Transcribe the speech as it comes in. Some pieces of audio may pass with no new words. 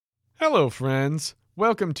Hello, friends.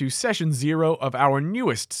 Welcome to Session 0 of our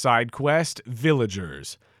newest side quest,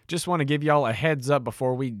 Villagers. Just want to give y'all a heads up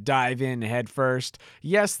before we dive in head first.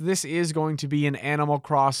 Yes, this is going to be an Animal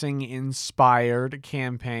Crossing inspired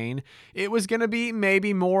campaign. It was going to be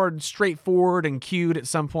maybe more straightforward and cute at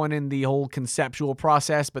some point in the whole conceptual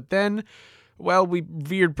process, but then, well, we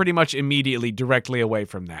veered pretty much immediately directly away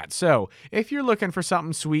from that. So, if you're looking for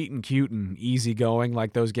something sweet and cute and easygoing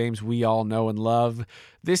like those games we all know and love,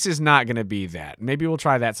 this is not going to be that. Maybe we'll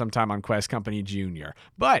try that sometime on Quest Company Jr.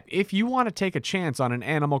 But if you want to take a chance on an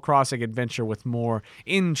Animal Crossing adventure with more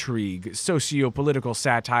intrigue, socio-political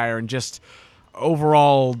satire, and just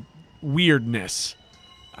overall weirdness,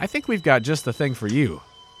 I think we've got just the thing for you.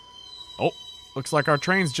 Oh, looks like our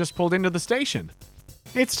train's just pulled into the station.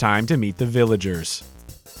 It's time to meet the villagers.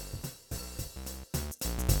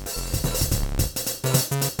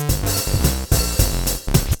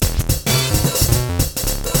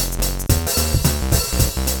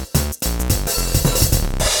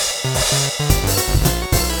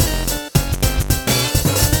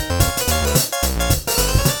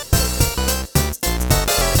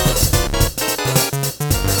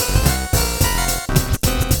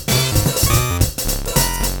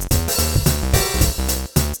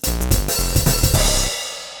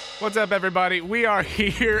 What's up, everybody? We are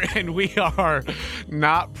here, and we are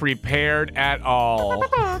not prepared at all.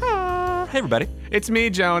 Hey, everybody. It's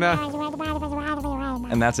me, Jonah,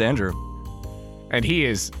 And that's Andrew. and he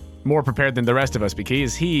is more prepared than the rest of us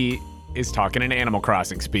because he is talking in Animal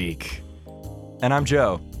Crossing speak. And I'm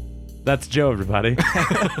Joe. That's Joe, everybody.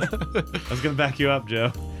 I was going to back you up,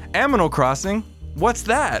 Joe. Animal Crossing? What's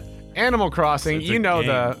that? Animal Crossing, It's a you know,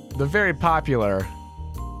 game. the very popular.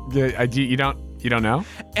 You don't know?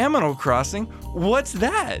 Animal Crossing? What's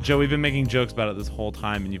that? Joe, we've been making jokes about it this whole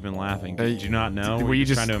time, and you've been laughing. Did you not know? were you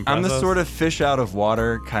just- trying to impress I'm the us? sort of fish out of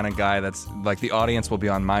water kind of guy that's like the audience will be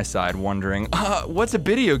on my side wondering, what's a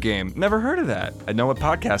video game? Never heard of that. I know what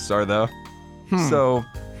podcasts are, though. So,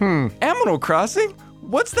 Animal Crossing?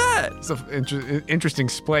 What's that? It's an interesting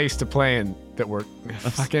place to play in that we're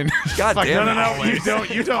fucking. God fucking damn it. always.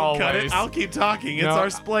 You don't cut Always. it. I'll keep talking. It's No, our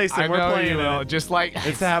place, and I we're know playing you will. it. Just like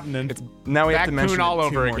It's happening. Now we have to Back mention Poon all it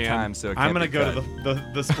two over more again. times, so it I'm can't going to be go cut.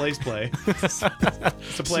 to the Splace Play.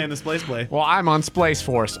 to play in the Splace Play. Well, I'm on Splace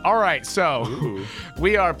Force. All right, so Ooh.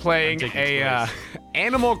 we are playing I'm taking a Splace.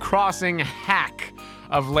 Animal Crossing hack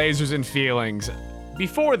of Lasers and Feelings.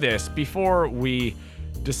 Before we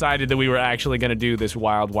decided that we were actually going to do this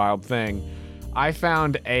wild thing, I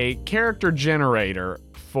found a character generator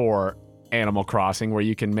for Animal Crossing where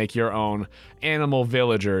you can make your own animal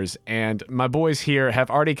villagers, and my boys here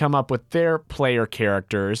have already come up with their player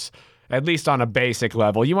characters, at least on a basic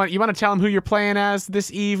level. You want to tell them who you're playing as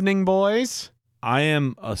this evening, boys? I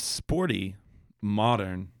am a sporty,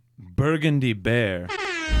 modern, burgundy bear.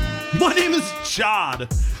 My name is Chad,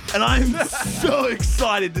 and I'm so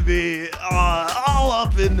excited to be all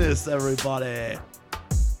up in this, everybody.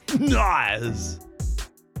 Nice.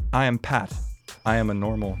 I am Pat. I am a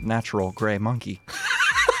normal, natural gray monkey.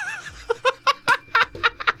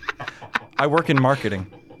 I work in marketing.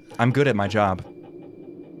 I'm good at my job.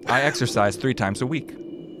 I exercise 3 times a week.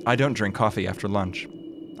 I don't drink coffee after lunch.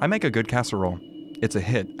 I make a good casserole. It's a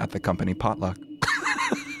hit at the company potluck.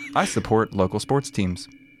 I support local sports teams.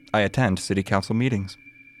 I attend city council meetings.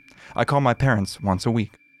 I call my parents once a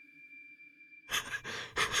week.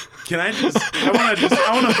 Can I want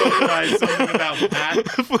to vocalize something about Pat.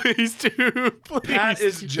 Please do. Please. Pat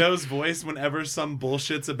is Joe's voice whenever some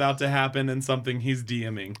bullshit's about to happen and something he's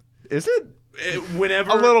DMing. Is it?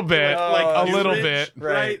 Whenever A little bit. like A you little rich, bit.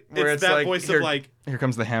 right? Where It's it's that like, voice here- of like, Here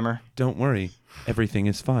comes the hammer. don't worry, everything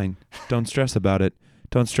is fine. Don't stress about it.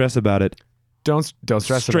 Don't stress about it. Don't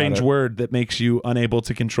stress Strange about it. word that makes you unable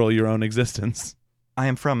to control your own existence. I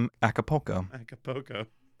am from Acapulco. Acapulco.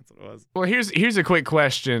 That's what it was. Well, here's a quick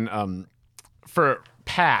question for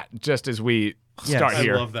Pat, just as we start I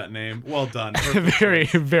here. love that name. Well done. Perfect very,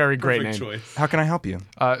 choice. very great Perfect name. choice. How can I help you?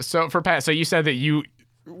 So for Pat, so you said that you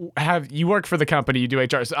work for the company, you do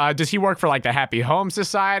HR. Does he work for like the Happy Home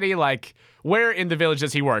Society? Like, where in the village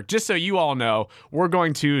does he work? Just so you all know, we're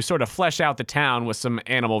going to sort of flesh out the town with some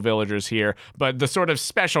animal villagers here, but the sort of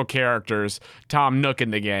special characters, Tom Nook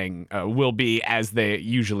and the gang, will be as they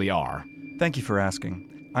usually are. Thank you for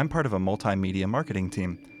asking. I'm part of a multimedia marketing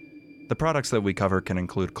team. The products that we cover can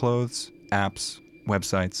include clothes, apps,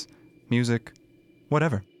 websites, music,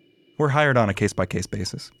 whatever. We're hired on a case-by-case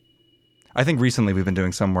basis. I think recently we've been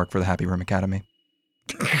doing some work for the Happy Room Academy.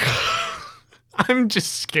 I'm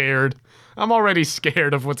just scared. I'm already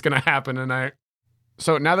scared of what's going to happen tonight.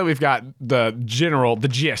 So now that we've got the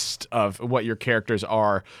gist of what your characters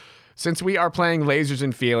are, Since we are playing Lasers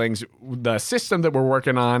and Feelings, the system that we're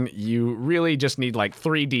working on, you really just need like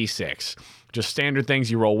 3d6. Just standard things.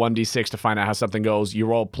 You roll 1d6 to find out how something goes. You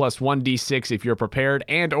roll plus 1d6 if you're prepared,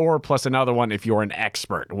 and or plus another one if you're an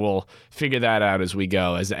expert. We'll figure that out as we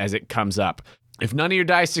go, as it comes up. If none of your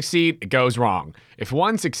dice succeed, it goes wrong. If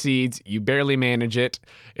one succeeds, you barely manage it.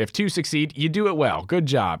 If two succeed, you do it well. Good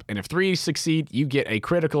job. And if three succeed, you get a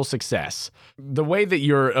critical success. The way that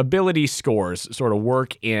your ability scores sort of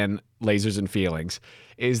work in Lasers and Feelings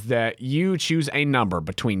is that you choose a number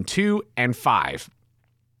between 2 and 5.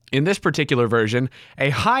 In this particular version, a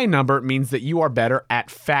high number means that you are better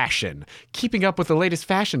at fashion, keeping up with the latest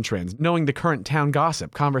fashion trends, knowing the current town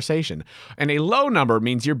gossip, conversation. And a low number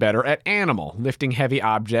means you're better at animal, lifting heavy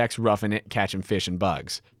objects, roughing it, catching fish and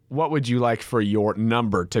bugs. What would you like for your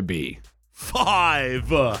number to be? 5.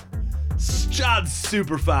 Chad's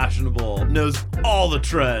super fashionable, knows all the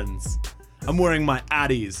trends. I'm wearing my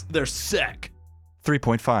Addies. They're sick.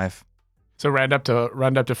 3.5. So round up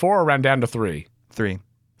to 4 or round down to 3? 3.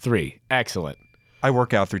 3. Excellent. I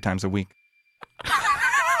work out 3 times a week.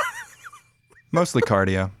 Mostly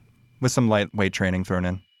cardio, with some light weight training thrown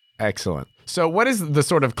in. Excellent. So what is the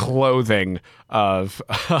sort of clothing of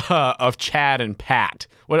of Chad and Pat?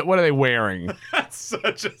 What are they wearing? That's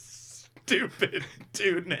such a stupid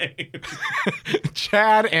two name.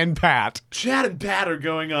 Chad and Pat. Chad and Pat are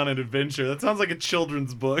going on an adventure. That sounds like a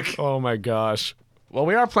children's book. Oh my gosh. Well,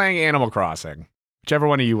 we are playing Animal Crossing. Whichever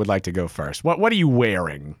one of you would like to go first. What are you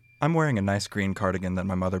wearing? I'm wearing a nice green cardigan that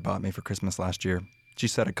my mother bought me for Christmas last year. She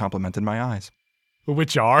said it complimented my eyes.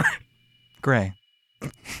 Which are? Gray.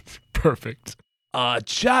 Perfect.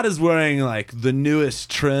 Chad is wearing like the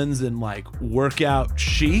newest trends in like workout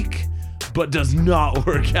chic, but does not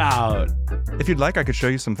work out. If you'd like, I could show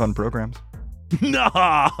you some fun programs.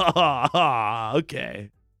 Nah,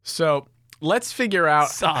 okay. So let's figure out.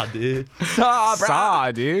 Saw, dude.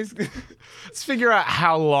 Saw, dude. Let's figure out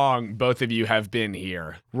how long both of you have been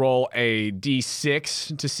here. Roll a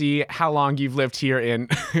d6 to see how long you've lived here in.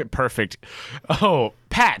 Perfect. Oh,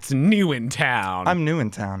 Pat's new in town. I'm new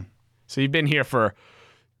in town. So you've been here for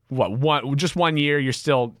what? Just 1 year. You're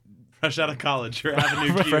still Fresh out of college. You're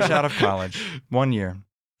Avenue Q. Fresh out of college. 1 year.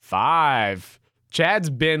 5. Chad's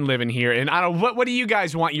been living here, and I don't. What do you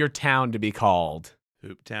guys want your town to be called?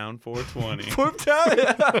 Poop Town 420. Poop Town?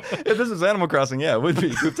 If this is Animal Crossing, yeah, it would be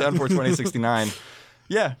Poop Town 42069.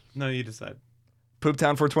 Yeah. No, you decide. Poop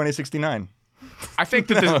Town 42069. I think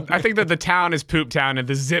that the town is Poop Town and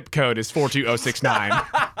the zip code is 42069.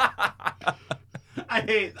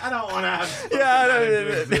 I don't want to have.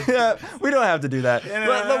 Yeah, we don't have to do that.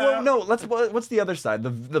 Yeah. No, what's the other side?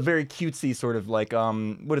 The very cutesy sort of like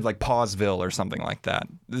what is like Pawsville or something like that.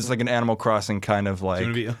 This is like an Animal Crossing kind of like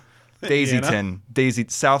Daisyton,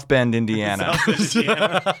 South Bend, Indiana. South Bend,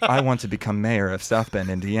 Indiana. I want to become mayor of South Bend,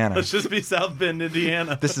 Indiana. Let's just be South Bend,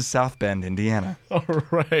 Indiana. This is South Bend, Indiana. All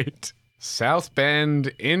right. South Bend,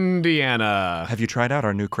 Indiana. Have you tried out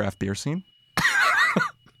our new craft beer scene?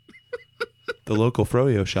 The local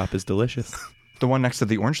Froyo shop is delicious. The one next to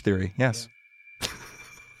the Orange Theory, yes.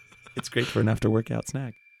 It's great for an after-workout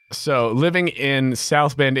snack. So living in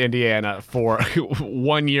South Bend, Indiana for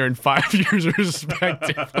 1 year and 5 years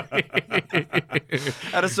respectively.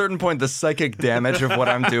 At a certain point, the psychic damage of what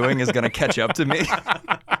I'm doing is going to catch up to me.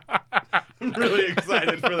 I'm really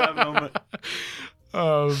excited for that moment.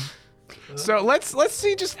 So let's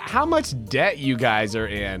see just how much debt you guys are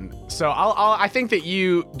in. So I think that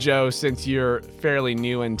you, Joe, since you're fairly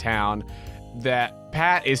new in town, that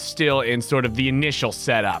Pat is still in sort of the initial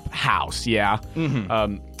setup house, yeah?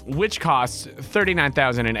 Mm-hmm. Which costs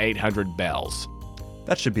 39,800 bells.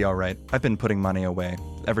 That should be all right. I've been putting money away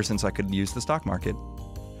ever since I could use the stock market.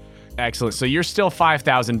 Excellent. So you're still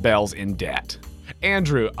 5,000 bells in debt.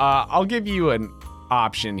 Andrew, I'll give you an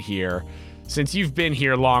option here. Since you've been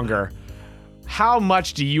here longer, how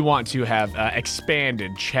much do you want to have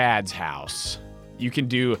expanded Chad's house? You can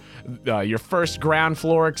do your first ground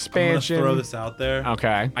floor expansion. I'm gonna throw this out there.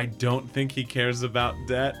 Okay. I don't think he cares about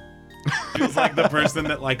debt. Feels like the person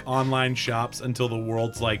that like online shops until the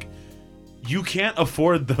world's like, you can't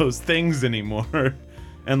afford those things anymore,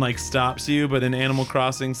 and like stops you. But in Animal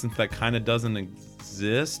Crossing, since that kind of doesn't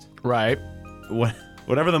exist, Right.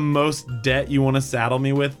 Whatever the most debt you want to saddle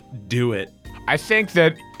me with, do it. I think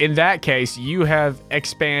that in that case, you have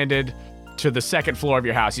expanded to the second floor of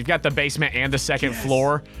your house. You've got the basement and the second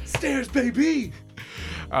floor. Stairs, baby.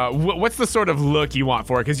 What's the sort of look you want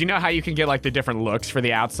for it? Because you know how you can get like the different looks for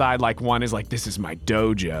the outside? Like one is like, this is my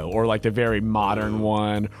dojo, or like the very modern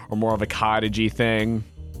one, or more of a cottagey thing.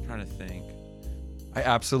 I'm trying to think. I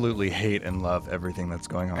absolutely hate and love everything that's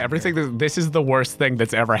going on. This is the worst thing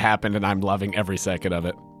that's ever happened, and I'm loving every second of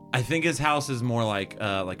it. I think his house is more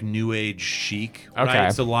like new age chic. Okay. Right?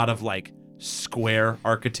 It's a lot of like square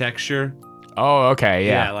architecture. Oh, okay,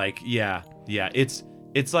 yeah. Yeah.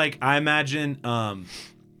 It's like I imagine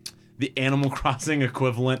the Animal Crossing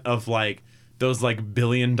equivalent of like those like $1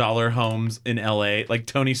 billion homes in LA, like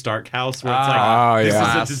Tony Stark house, where it's like this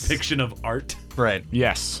yes. is a depiction of art. Right.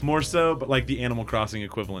 Yes. More so, but like the Animal Crossing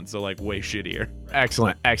equivalent, so like way shittier.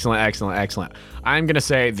 Excellent. I'm going to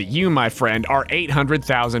say that you, my friend, are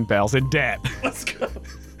 800,000 bells in debt. Let's go.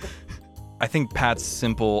 I think Pat's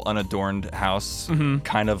simple, unadorned house Mm-hmm.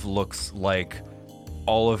 kind of looks like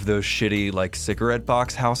all of those shitty like cigarette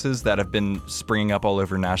box houses that have been springing up all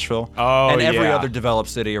over Nashville. Oh, and every yeah. other developed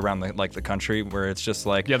city around the country, where it's just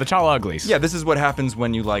like, Yeah, the Tall Uglies. yeah, this is what happens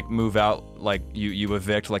when you like move out, like you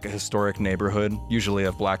evict like a historic neighborhood, usually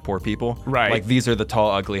of black poor people. Right. Like these are the tall,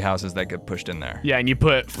 ugly houses that get pushed in there. Yeah, and you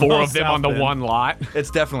put 4 Oh, of them South on the Bend. one lot. It's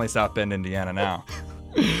definitely South Bend, Indiana now.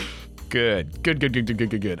 Good.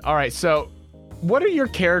 All right, so what are your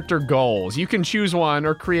character goals? You can choose one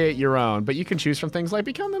or create your own, but you can choose from things like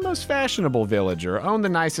become the most fashionable villager, own the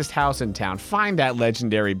nicest house in town, find that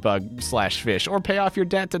legendary bug/fish, or pay off your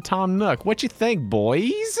debt to Tom Nook. What you think,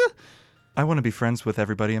 boys? I want to be friends with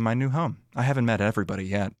everybody in my new home. I haven't met everybody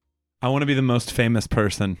yet. I want to be the most famous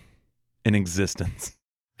person in existence.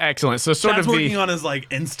 Excellent. So sort Chad's of working on his like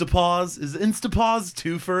Instapause. Is Instapause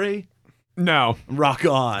too furry? No, Rock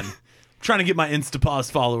on. Trying to get my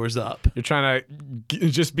Instapause followers up. you're trying to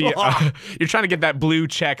just be you're trying to get that blue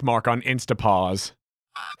check mark on Instapause.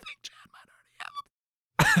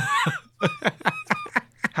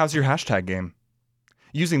 How's your hashtag game?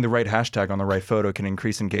 Using the right hashtag on the right photo can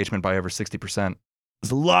increase engagement by over 60%.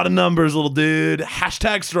 There's a lot of numbers, little dude.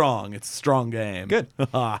 Hashtag strong. It's a strong game. Good.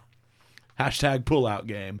 Hashtag pullout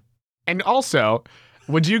game. And also,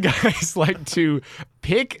 would you guys like to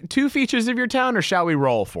pick 2 features of your town, or shall we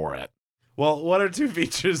roll for it? Well, what are 2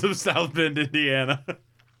 features of South Bend, Indiana?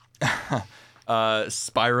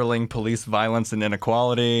 Spiraling police violence and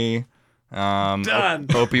inequality. Done.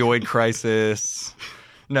 Opioid crisis.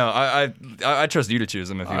 No, I trust you to choose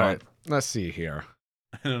them if you All want. right, let's see here.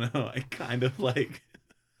 I don't know. I kind of like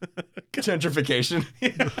Gentrification.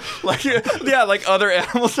 like like other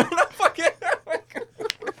animals are not fucking.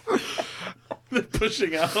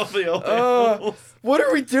 pushing out all the old animals. What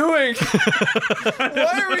are we doing?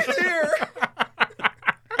 Why are we here?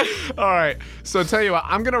 All right, so tell you what,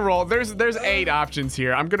 I'm gonna roll. There's 8 options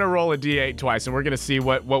here. I'm gonna roll a d8 twice, and we're gonna see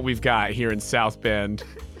what we've got here in South Bend.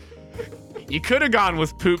 You could have gone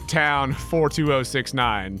with Poop Town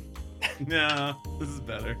 42069. No, this is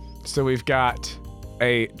better. So we've got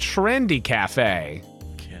a trendy cafe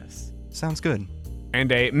Yes. Sounds good.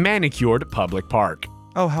 and a manicured public park.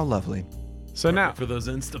 Oh, how lovely. So now For those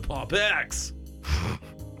Instapop packs.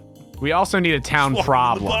 we also need a town Walk in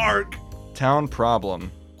problem. The park. Town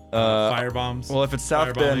problem. Fire bombs. Well, if it's South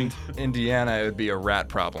Firebombing. Bend, Indiana, it would be a rat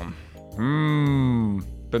problem.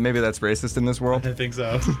 But maybe that's racist in this world. I think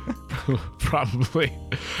so. Probably.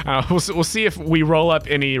 We'll see if we roll up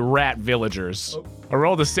any rat villagers. I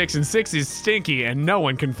rolled a 6, and 6 is stinky, and no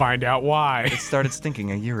one can find out why. It started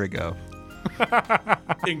stinking a year ago.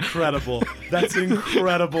 Incredible. That's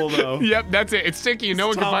incredible, though. Yep, that's it. It's stinky, and no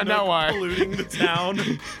one can find out why. Polluting the town.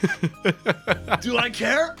 Do I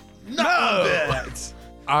care? No. Bit.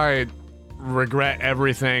 I regret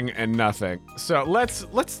everything and nothing. So let's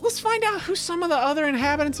find out who some of the other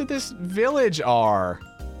inhabitants of this village are.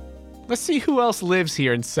 Let's see who else lives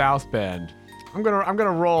here in South Bend. I'm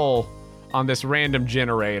gonna roll on this random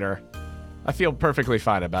generator. I feel perfectly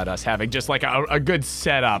fine about us having just like a good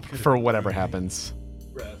setup for whatever happens.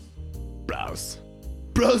 Browse.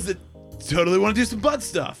 Bros that totally want to do some butt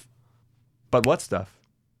stuff. But what stuff?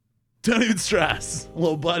 Don't even stress,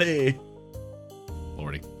 little buddy.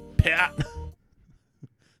 Lordy. Pat.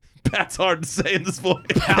 Pat's hard to say in this voice.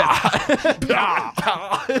 Pat.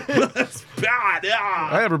 That's Pat. Yeah.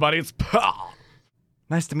 Hey everybody, it's Pa.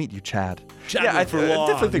 Nice to meet you, Chad. Chad I for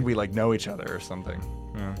definitely long. think we like know each other or something.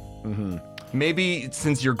 Yeah. Maybe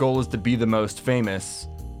since your goal is to be the most famous,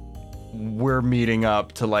 we're meeting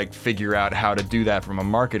up to like figure out how to do that from a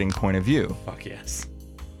marketing point of view. Fuck yes.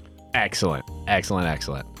 Excellent.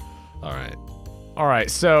 All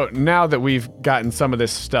right, so now that we've gotten some of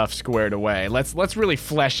this stuff squared away, let's really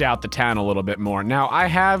flesh out the town a little bit more. Now, I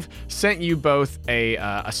have sent you both a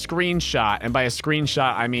screenshot, and by a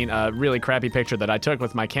screenshot, I mean a really crappy picture that I took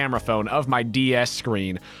with my camera phone of my DS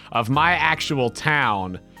screen of my actual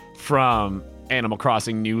town from Animal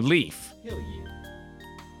Crossing New Leaf.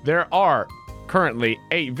 There are currently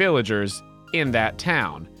 8 villagers in that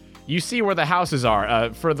town. You see where the houses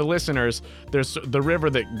are. For the listeners, there's the river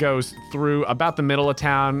that goes through about the middle of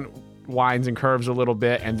town, winds and curves a little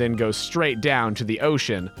bit, and then goes straight down to the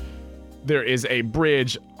ocean. There is a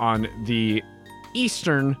bridge on the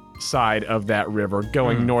eastern side of that river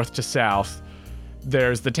going north to south.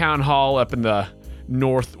 There's the town hall up in the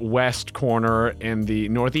northwest corner. In the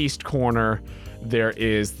northeast corner, there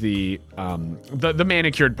is the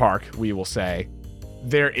manicured park, we will say.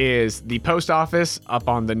 There is the post office up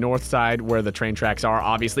on the north side where the train tracks are.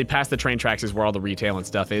 Obviously, past the train tracks is where all the retail and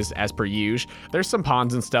stuff is, as per usual. There's some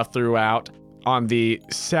ponds and stuff throughout. On the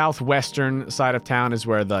southwestern side of town is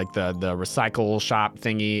where the recycle shop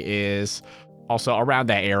thingy is. Also, around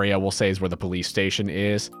that area, we'll say, is where the police station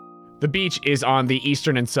is. The beach is on the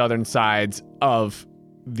eastern and southern sides of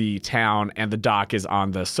the town, and the dock is on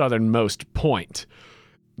the southernmost point.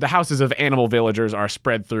 The houses of animal villagers are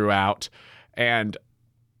spread throughout, and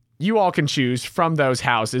you all can choose from those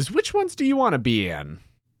houses. Which ones do you want to be in?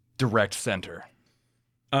 Direct center.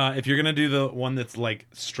 If you're gonna do the one that's like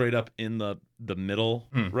straight up in the middle,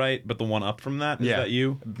 right? But the one up from that, is that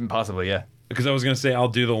you? Possibly, yeah. Because I was gonna say I'll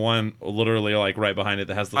do the one literally like right behind it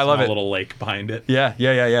that has the I love small it. little lake behind it.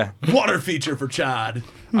 Yeah. Water feature for Chad.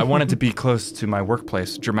 I wanted to be close to my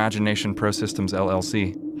workplace, Dramagination Pro Systems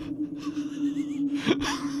LLC.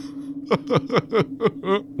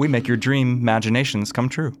 We make your dream imaginations come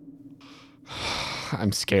true.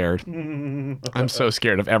 I'm scared. I'm so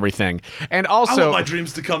scared of everything. And I also, want my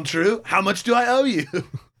dreams to come true. How much do I owe you?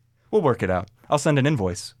 We'll work it out. I'll send an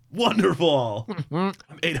invoice. Wonderful. I'm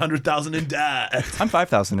 800,000 in debt. I'm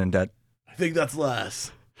 5,000 in debt. I think that's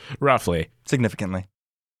less. roughly. Significantly.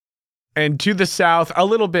 And to the south, a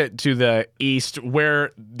little bit to the east,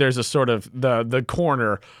 where there's a sort of the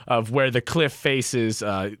corner of where the cliff faces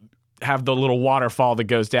have the little waterfall that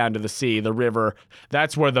goes down to the sea, the river.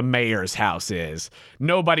 That's where the mayor's house is.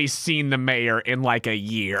 Nobody's seen the mayor in like a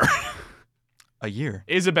year. A year?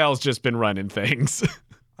 Isabel's just been running things.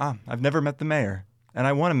 I've never met the mayor, and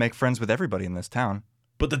I want to make friends with everybody in this town.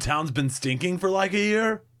 But the town's been stinking for like a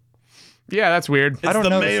year? Yeah, that's weird. It's the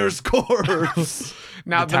mayor's corpse.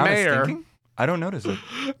 Now the town is mayor. stinking? I don't notice it.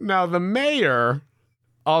 Now the mayor,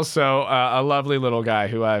 also a lovely little guy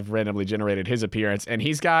who I've randomly generated his appearance, and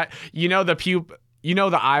he's got the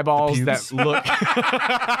the eyeballs The that pubes? look.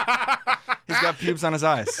 He's got pubes on his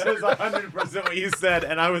eyes. That was 100% what you said,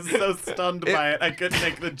 and I was so stunned by it, I couldn't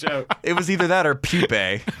make the joke. It was either that or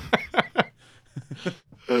pupae.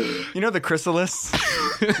 You know the chrysalis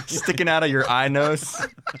sticking out of your eye nose?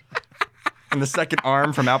 And the second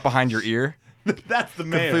arm from out behind your ear? That's the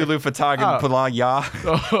mayor. Cthulhu Fatagan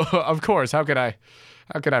Pulaya. Of course. How could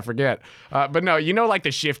I forget? But no, like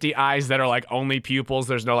the shifty eyes that are like only pupils.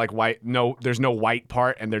 There's no like white. No, there's no white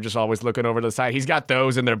part, and they're just always looking over to the side. He's got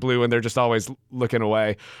those, and they're blue, and they're just always looking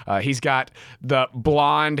away. He's got the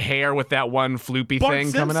blonde hair with that one floopy Bart thing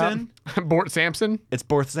Simpson. coming up. Bort Sampson. It's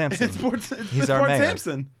Borth Sampson. He's our Bart mayor.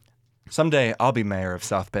 Simpson. Someday I'll be mayor of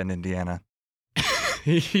South Bend, Indiana.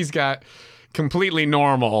 He's got completely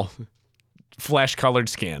normal flesh-colored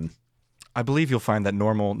skin. I believe you'll find that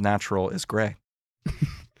normal, natural is gray.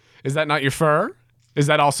 Is that not your fur? Is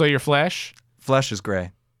that also your flesh? Flesh is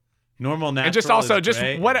gray. Normal, natural. And just also, is just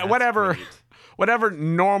gray, whatever. that's great. Whatever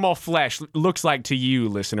normal flesh looks like to you,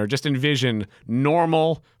 listener, just envision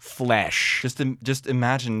normal flesh. Just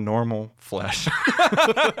imagine normal flesh.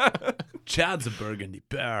 Chad's a burgundy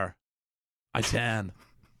bear. I tan.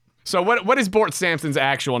 So what is Bort Sampson's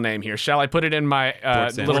actual name here? Shall I put it in my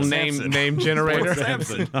Sampson. little Bort name Sampson. generator? Bort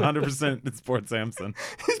Sampson. 100% it's Bort Sampson.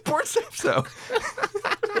 He's Bort Simpson.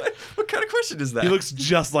 What kind of question is that? He looks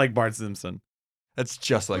just like Bart Simpson. That's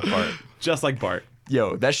just like Bart. Just like Bart.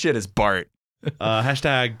 Yo, that shit is Bart.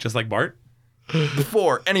 Hashtag just like Bart.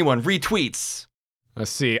 Before anyone retweets.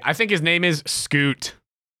 Let's see. I think his name is Scoot.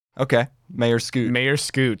 Okay, Mayor Scoot. Mayor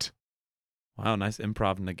Scoot. Wow, nice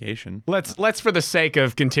improv negation. Let's for the sake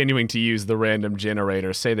of continuing to use the random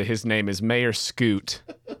generator, say that his name is Mayor Scoot.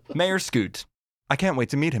 Mayor Scoot. I can't wait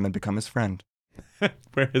to meet him and become his friend.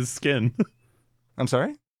 Wear his skin. I'm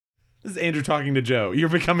sorry? This is Andrew talking to Joe. You're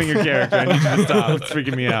becoming your character. I need you to stop. It's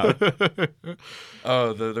freaking me out.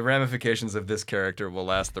 Oh, the ramifications of this character will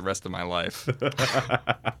last the rest of my life.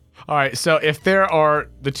 All right, so if there are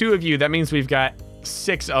the two of you, that means we've got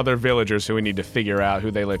 6 other villagers who we need to figure out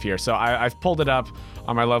who they live here. So I've pulled it up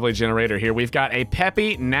on my lovely generator here. We've got a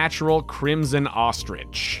peppy, natural crimson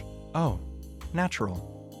ostrich. Oh,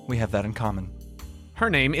 natural. We have that in common. Her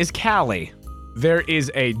name is Callie. There is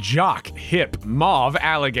a jock, hip, mauve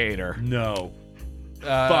alligator. No.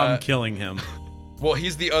 I'm killing him. Well,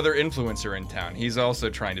 he's the other influencer in town. He's also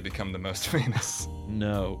trying to become the most famous.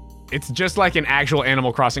 No. It's just like an actual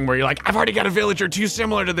Animal Crossing where you're like, I've already got a villager too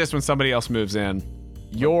similar to this when somebody else moves in.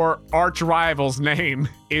 Your arch rival's name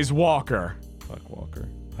is Walker. Fuck Walker.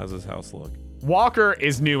 How's his house look? Walker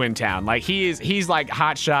is new in town. Like he's like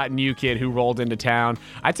hotshot new kid who rolled into town.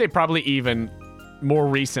 I'd say probably even more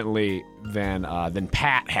recently than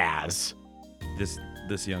Pat has.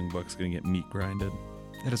 This young buck's gonna get meat grinded.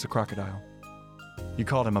 It is a crocodile. You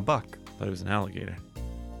called him a buck. Thought it was an alligator.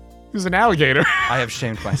 He was an alligator. I have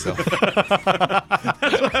shamed myself. I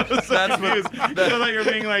thought you were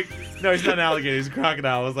being like, no, he's not an alligator, he's a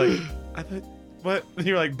crocodile. I was like, I thought, what?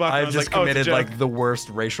 You were like, buck. I've I was just like, oh, it's a committed joke. like the worst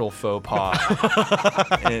racial faux pas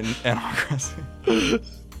in Animal Crossing.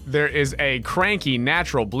 There is a cranky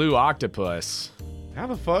natural blue octopus. How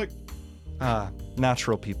the fuck?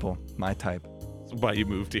 Natural people, my type. That's why you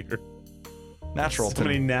moved here. Natural So to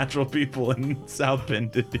many me. natural people in South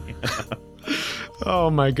Bend, Indiana. Oh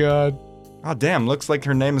my god. Oh damn, looks like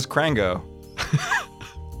her name is Krango.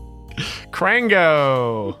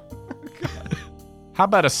 Krango. How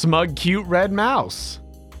about a smug, cute red mouse?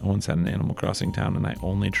 I once had an Animal Crossing town, and I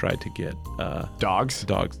only tried to get Dogs.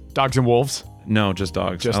 dogs. Dogs and wolves. No, just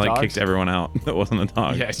dogs. Just I dogs? kicked everyone out that wasn't a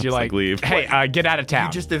dog. Yes, I you're was like, leave. hey, get out of town.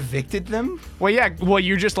 You just evicted them? Well, yeah. Well,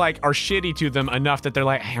 you just like are shitty to them enough that they're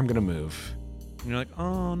like, hey, I'm gonna move. And you're like,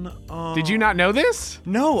 oh no. Oh. Did you not know this?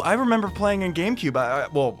 No, I remember playing in GameCube.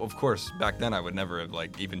 Well, of course, back then I would never have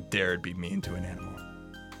like even dared be mean to an animal.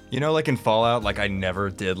 You know, like in Fallout, like I never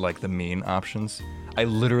did like the mean options. I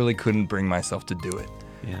literally couldn't bring myself to do it.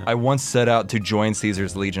 Yeah. I once set out to join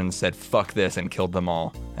Caesar's Legion, said fuck this, and killed them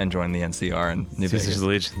all, and joined the NCR in New Vegas. Caesar's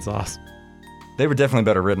Legion's awesome. They were definitely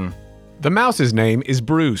better written. The mouse's name is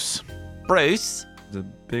Bruce. Bruce. The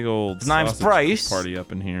big old His name's sausage Bryce. party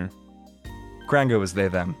up in here. Krango was they,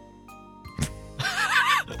 them.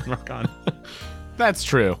 Rock on. That's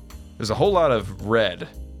true. There's a whole lot of red.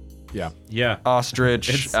 Yeah. Yeah. Ostrich,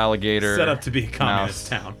 It's alligator. Set up to be a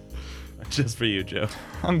communist mouse. town. Just for you, Joe.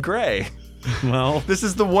 I'm gray. Well, This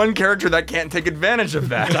is the one character that can't take advantage of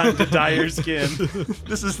that. time to dye your skin.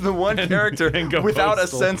 This is the one character and go without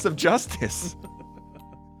postal. a sense of justice.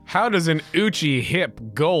 How does an Uchi hip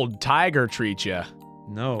gold tiger treat you?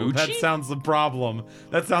 No, Uchi? that sounds the problem.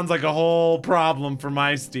 That sounds like a whole problem for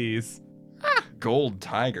my steez. Gold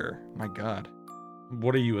tiger. My God.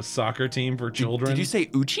 What are you, a soccer team for children? Did you say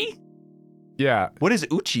Uchi? Yeah. What does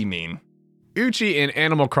Uchi mean? Uchi in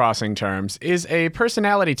Animal Crossing terms is a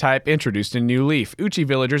personality type introduced in New Leaf. Uchi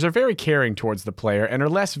villagers are very caring towards the player and are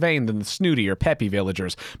less vain than the snooty or peppy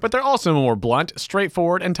villagers, but they're also more blunt,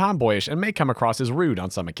 straightforward, and tomboyish and may come across as rude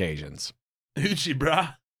on some occasions. Uchi,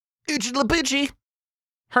 brah. Uchi Labuchi.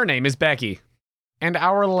 Her name is Becky. And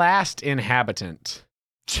our last inhabitant.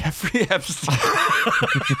 Jeffrey Epstein.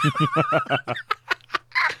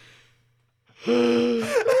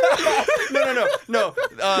 No.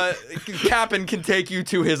 Cap'n can take you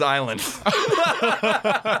to his island.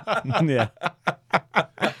 Yeah.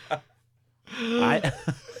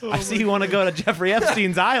 I see you want to go to Jeffrey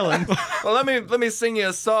Epstein's island. Well, let me sing you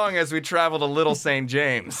a song as we travel to Little St.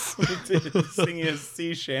 James. Singing a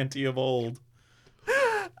sea shanty of old.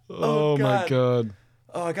 Oh, my god.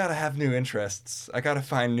 Oh, I gotta have new interests. I gotta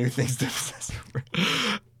find new things to obsess over.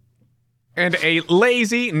 And a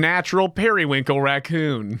lazy, natural periwinkle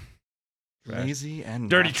raccoon. Lazy and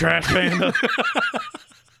Dirty natural. trash panda.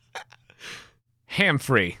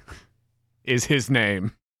 Hamfrey is his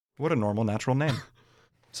name. What a normal natural name.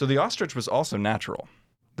 So the ostrich was also natural.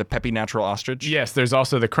 The peppy natural ostrich. Yes, there's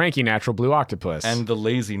also the cranky natural blue octopus. And the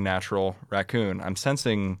lazy natural raccoon. I'm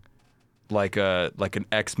sensing like an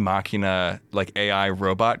ex machina, like AI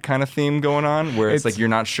robot kind of theme going on, where it's like you're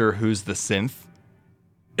not sure who's the synth.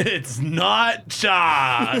 It's not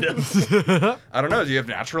Chad. I don't know. Do you have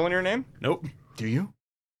natural in your name? Nope. Do you?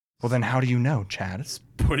 Well, then how do you know, Chad?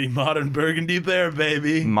 Pretty modern burgundy bear,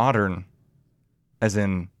 baby. Modern, as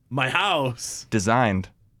in My house. designed,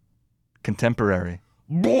 contemporary,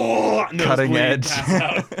 Nose cutting bleed, edge. pass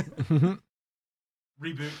out.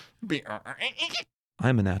 Reboot.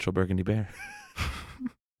 I'm a natural burgundy bear.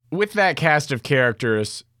 with that cast of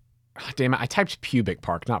characters, damn it, I typed pubic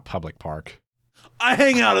park, not public park. I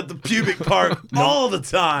hang out at the pubic park all the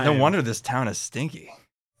time. No wonder this town is stinky.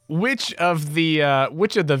 Which of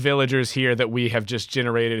the villagers here that we have just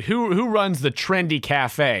generated, who runs the trendy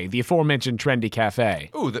cafe, the aforementioned trendy cafe?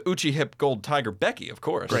 Ooh, the Uchi Hip Gold Tiger Becky, of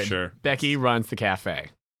course. For sure. Becky runs the cafe.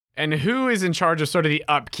 And who is in charge of sort of the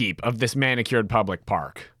upkeep of this manicured public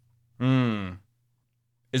park?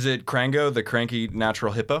 Is it Krango, the cranky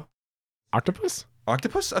natural hippo? Octopus?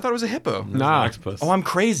 Octopus? I thought it was a hippo. Nah. Octopus. Oh, I'm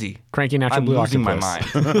crazy. Cranky natural I'm blue losing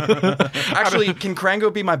octopus. my mind. Actually, can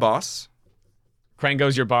Krango be my boss?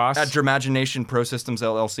 Krango's your boss? At Dramagination Pro Systems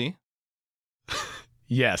LLC.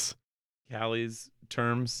 Yes. Callie's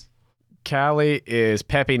terms. Callie is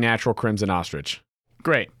Peppy Natural Crimson Ostrich.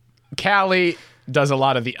 Great. Callie does a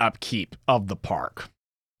lot of the upkeep of the park.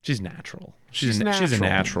 She's natural. She's a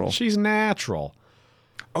natural. She's natural.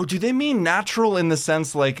 Oh, do they mean natural in the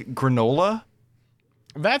sense like granola?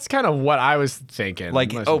 That's kind of what I was thinking.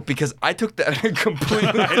 Like, because I took that in a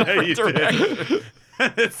completely different direction.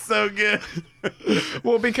 It's so good.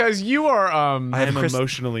 Well, because you are I am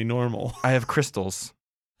emotionally normal. I have crystals.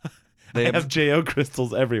 I have JO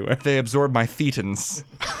crystals everywhere. They absorb my thetans.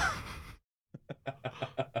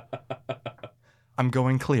 I'm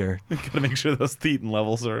going clear. Gotta make sure those thetan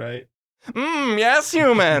levels are right. Yes,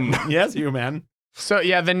 human. Yes, you man. So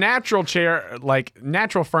yeah, the natural chair, like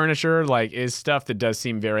natural furniture, like is stuff that does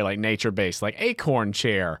seem very like nature based, like acorn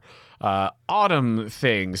chair, autumn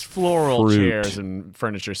things, floral Fruit. chairs and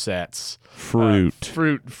furniture sets, Fruit.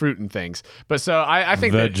 fruit and things. But so I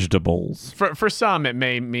think Vegetables. that for some it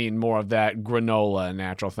may mean more of that granola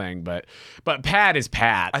natural thing, but Pat is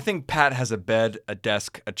Pat. I think Pat has a bed, a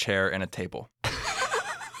desk, a chair, and a table.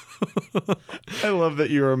 I love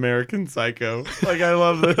that you're American Psycho. Like, I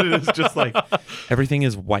love that it is just like everything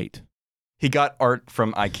is white. He got art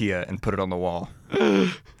from IKEA and put it on the wall.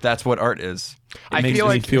 That's what art is. It makes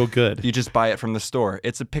me feel good. You just buy it from the store.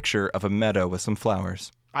 It's a picture of a meadow with some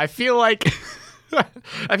flowers. I feel like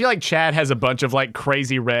Chad has a bunch of like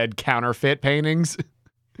crazy red counterfeit paintings.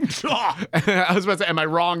 I was about to say, am I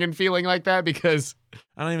wrong in feeling like that? Because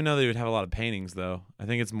I don't even know that he would have a lot of paintings, though. I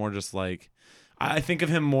think it's more just like, I think of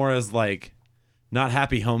him more as like not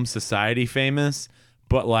Happy Home Society famous,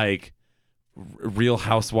 but like Real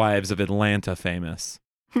Housewives of Atlanta famous.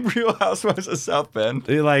 Real Housewives of South Bend.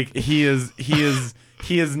 Like he is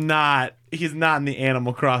not in the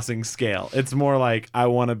Animal Crossing scale. It's more like I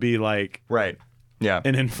want to be like Right. Yeah.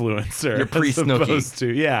 an influencer. You're pre-Snooki. As opposed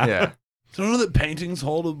to, yeah. Yeah. So I know that paintings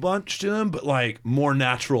hold a bunch to them, but like more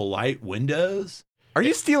natural light windows. Are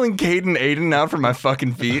you stealing Cade and Aiden out from my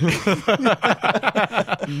fucking feet?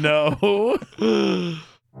 No.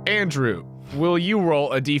 Andrew, will you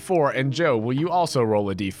roll a d4? And Joe, will you also roll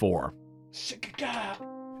a d4?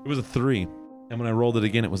 It was a 3. And when I rolled it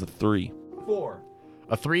again, it was a 3. 4.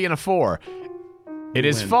 A 3 and a 4. It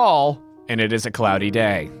is win. fall, and it is a cloudy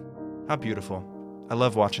day. How beautiful. I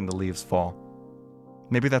love watching the leaves fall.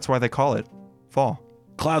 Maybe that's why they call it fall.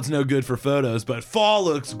 Cloud's no good for photos, but fall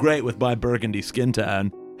looks great with my burgundy skin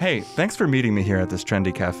tone. Hey, thanks for meeting me here at this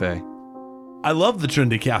trendy cafe. I love the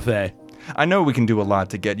trendy cafe. I know we can do a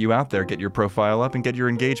lot to get you out there, get your profile up, and get your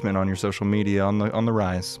engagement on your social media on the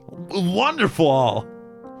rise. Wonderful.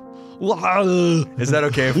 Is that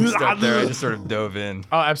okay if we start there? I just sort of dove in.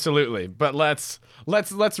 Oh, absolutely. But let's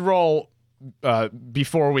roll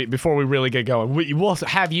before we really get going. We'll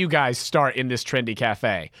have you guys start in this trendy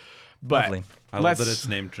cafe. But Lovely. I love that it's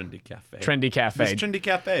named Trendy Cafe. Trendy Cafe. It's Trendy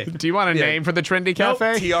Cafe. Do you want a name for the trendy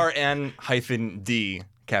cafe? TRN-D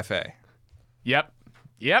cafe. Yep.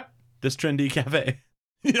 This Trendy Cafe.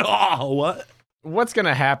 Oh, what? What's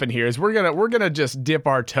gonna happen here is we're gonna just dip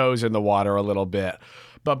our toes in the water a little bit.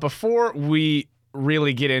 But before we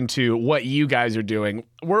really get into what you guys are doing,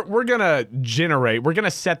 we're gonna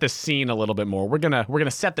set the scene a little bit more. We're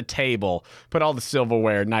gonna set the table, put all the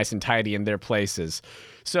silverware nice and tidy in their places.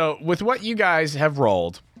 So with what you guys have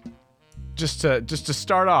rolled, just to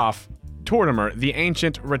start off, Tortimer, the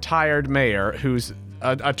ancient retired mayor, who's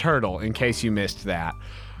a turtle, in case you missed that,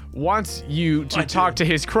 wants you to talk to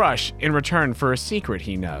his crush in return for a secret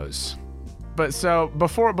he knows. But so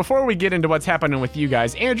before we get into what's happening with you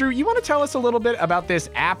guys, Andrew, you want to tell us a little bit about this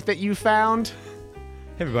app that you found?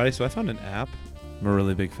 Hey everybody, so I found an app. I'm a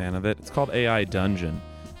really big fan of it. It's called AI Dungeon.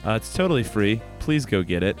 It's totally free. Please go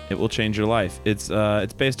get it. It will change your life. It's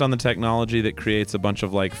based on the technology that creates a bunch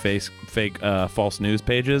of like fake false news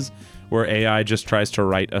pages where AI just tries to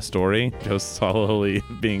write a story, goes slowly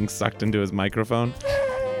being sucked into his microphone.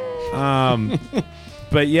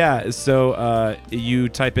 But yeah, so you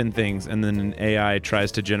type in things and then an AI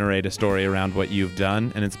tries to generate a story around what you've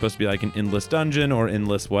done, and it's supposed to be like an endless dungeon or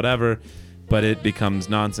endless whatever, but it becomes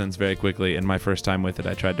nonsense very quickly. And my first time with it,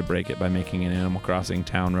 I tried to break it by making an Animal Crossing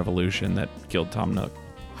town revolution that killed Tom Nook.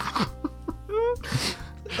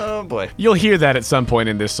 Oh boy. You'll hear that at some point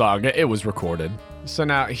in this song. It was recorded. So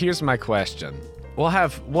now here's my question. We'll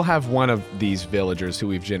have one of these villagers who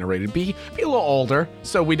we've generated be a little older,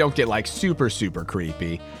 so we don't get like super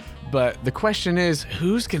creepy. But the question is,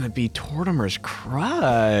 who's gonna be Tortimer's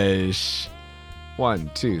crush?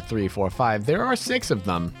 1, 2, 3, 4, 5. There are 6 of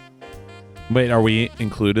them. Wait, are we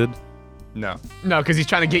included? No. No, because he's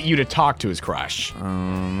trying to get you to talk to his crush. Oh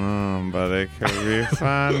no, but it could be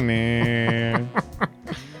funny.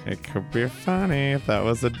 It could be funny if that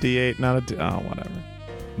was a D8, not a D. Oh, whatever.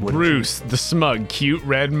 Bruce, the smug, cute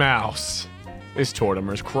red mouse, is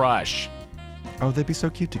Tortimer's crush. Oh, they'd be so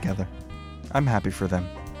cute together. I'm happy for them.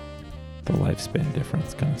 The lifespan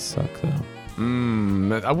difference gonna suck though.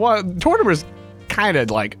 Well, Tortimer's kind of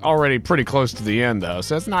like already pretty close to the end though,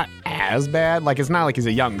 so it's not as bad. Like, it's not like he's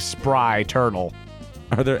a young spry turtle.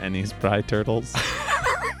 Are there any spry turtles?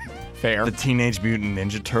 Fair. The Teenage Mutant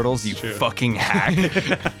Ninja Turtles, you fucking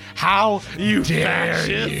hack. How You dare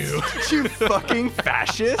fascist. you? You fucking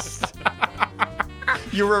fascist.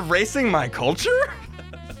 You're erasing my culture?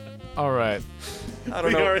 All right. I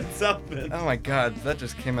don't know. in South Bend. Oh my god, that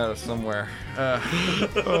just came out of somewhere.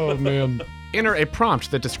 Oh, man. Enter a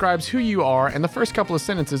prompt that describes who you are and the first couple of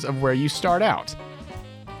sentences of where you start out.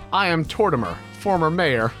 I am Tortimer, former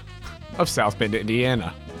mayor of South Bend,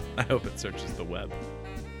 Indiana. I hope it searches the web.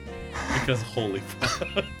 Because holy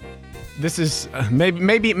fuck. This is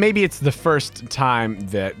maybe it's the first time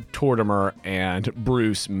that Tortimer and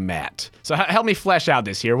Bruce met. So help me flesh out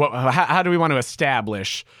this here. How do we want to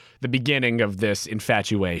establish the beginning of this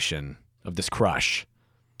infatuation, of this crush?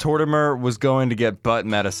 Tortimer was going to get butt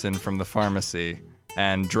medicine from the pharmacy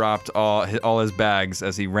and dropped all his bags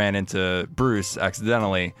as he ran into Bruce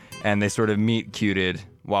accidentally, and they sort of meet-cuted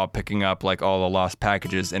while picking up like all the lost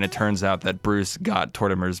packages, and it turns out that Bruce got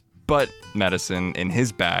Tortimer's butt medicine in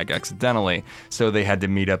his bag accidentally, so they had to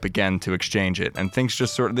meet up again to exchange it, and things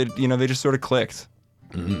just sort of, they just sort of clicked.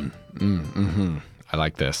 I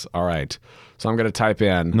like this. All right. So I'm going to type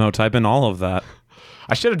in. No, type in all of that.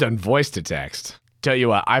 I should have done voice to text. Tell you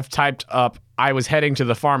what, I've typed up, I was heading to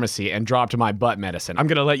the pharmacy and dropped my butt medicine. I'm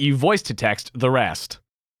going to let you voice to text the rest.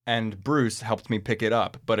 And Bruce helped me pick it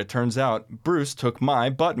up, but it turns out Bruce took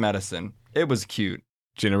my butt medicine. It was cute.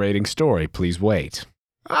 Generating story, please wait.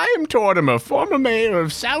 I am Tortimer, former mayor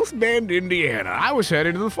of South Bend, Indiana. I was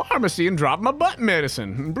headed to the pharmacy and dropped my butt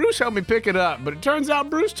medicine. Bruce helped me pick it up, but it turns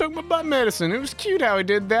out Bruce took my butt medicine. It was cute how he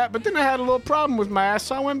did that, but then I had a little problem with my ass,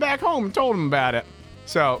 so I went back home and told him about it.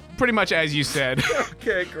 So, pretty much as you said,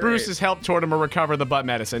 Okay, great. Bruce has helped Tortimer recover the butt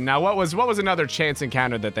medicine. Now, what was another chance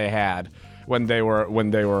encounter that they had when they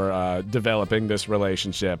were developing this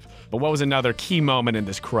relationship? But what was another key moment in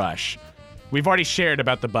this crush? We've already shared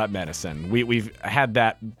about the butt medicine. We've had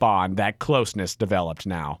that bond, that closeness developed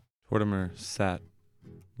now. Tortimer sat,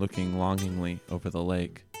 looking longingly over the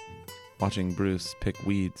lake, watching Bruce pick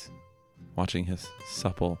weeds, watching his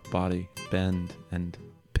supple body bend and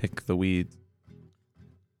pick the weeds.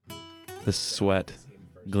 The sweat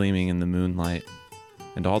gleaming in the moonlight,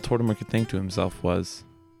 and all Tortimer could think to himself was,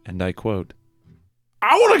 and I quote,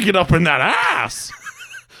 I want to get up in that ass!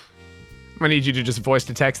 I need you to just voice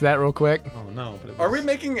to text that real quick. Oh no! But Are we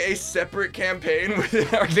making a separate campaign within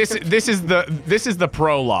our... This is the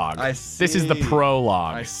prologue. I This is the see.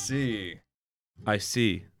 prologue. I see. I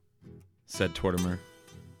see, said Tortimer,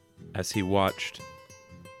 as he watched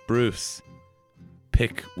Bruce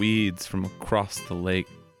pick weeds from across the lake,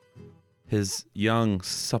 his young,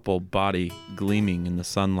 supple body gleaming in the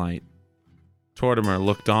sunlight. Tortimer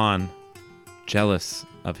looked on, jealous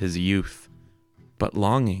of his youth, but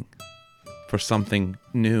longing for something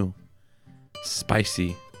new,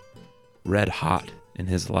 spicy, red hot in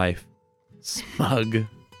his life, smug,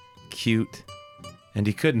 cute, and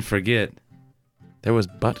he couldn't forget there was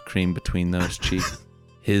butt cream between those cheeks.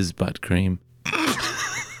 His butt cream.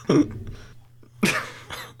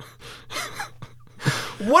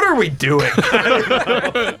 What are we doing?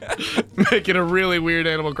 Making a really weird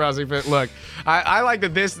Animal Crossing fit. Look, I like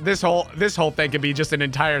that this whole thing could be just an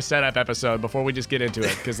entire setup episode before we just get into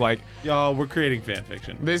it, because like Y'all, we're creating fan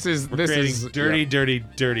fiction. we're creating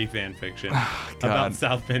dirty fan fiction God. about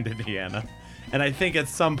South Bend, Indiana. And I think at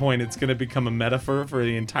some point it's going to become a metaphor for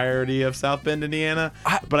the entirety of South Bend, Indiana.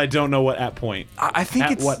 But I don't know at point. I think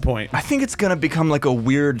At it's what point? I think it's gonna become like a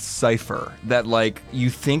weird cipher that like you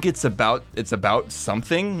think it's about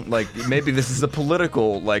something, like maybe this is a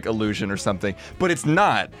political like illusion or something, but it's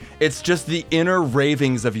not. It's just the inner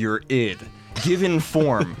ravings of your id given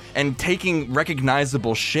form and taking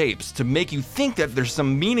recognizable shapes to make you think that there's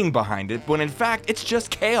some meaning behind it, when in fact it's just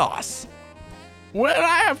chaos. Well,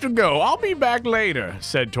 I have to go. I'll be back later,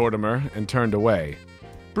 said Tortimer, and turned away.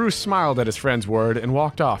 Bruce smiled at his friend's word and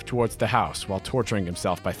walked off towards the house while torturing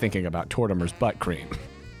himself by thinking about Tortimer's butt cream.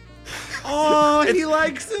 Oh, he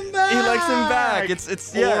likes him back. He likes him back.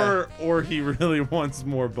 It's yeah. Or he really wants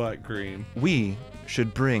more butt cream. We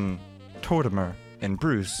should bring Tortimer and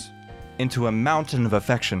Bruce into a mountain of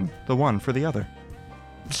affection, the one for the other.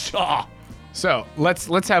 Ah, So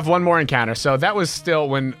let's have one more encounter. So that was still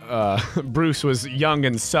when Bruce was young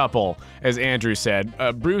and supple, as Andrew said.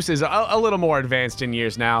 Bruce is a little more advanced in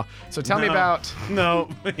years now. So tell me about. No,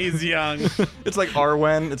 he's young. It's like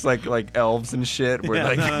Arwen. It's like elves and shit.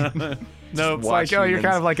 Where No. It's like, oh, you're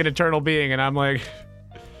kind of like an eternal being, and I'm like,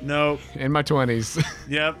 Nope. in my 20s.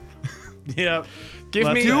 Yep. Give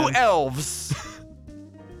Left me two hand. elves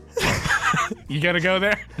You gotta go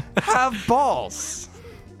there. have balls.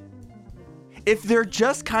 If they're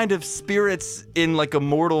just kind of spirits in like a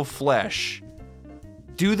mortal flesh,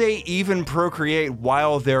 do they even procreate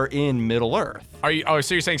while they're in Middle Earth? Are you? Oh,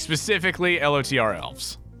 so you're saying specifically LOTR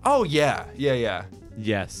elves? Oh yeah.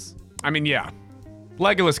 Yes. I mean, yeah.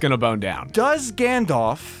 Legolas gonna bone down. Does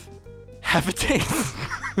Gandalf have a taint?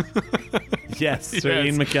 Yes. Sir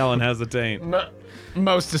Ian McKellen has a taint.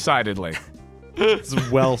 Most decidedly. It's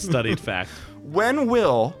a well-studied fact. When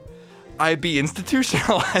will I be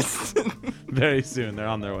institutionalized? Very soon. They're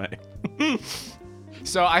on their way.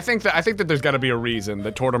 So I think that there's got to be a reason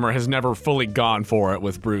that Tortimer has never fully gone for it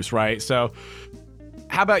with Bruce, right? So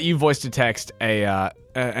how about you voice to text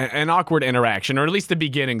an awkward interaction, or at least the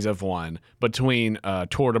beginnings of one, between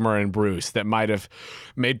Tortimer and Bruce that might have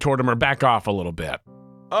made Tortimer back off a little bit.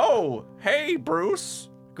 Oh, hey, Bruce.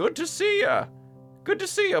 Good to see ya. Good to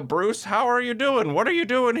see ya, Bruce. How are you doing? What are you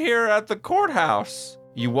doing here at the courthouse?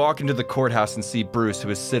 You walk into the courthouse and see Bruce, who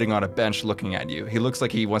is sitting on a bench looking at you. He looks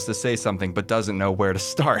like he wants to say something, but doesn't know where to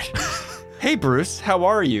start. Hey, Bruce, how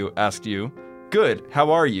are you? Asked you. Good,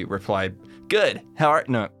 how are you? Replied. Good, how are...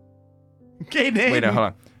 No. Okay, name. Wait, no, hold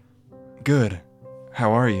on. Good,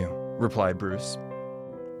 how are you? Replied Bruce.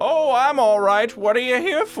 Oh, I'm all right. What are you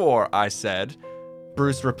here for? I said.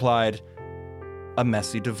 Bruce replied, a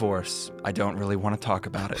messy divorce. I don't really want to talk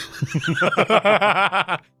about it.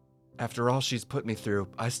 After all she's put me through,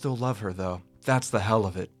 I still love her, though. That's the hell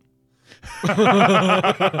of it.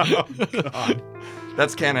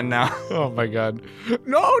 That's canon now. Oh my god.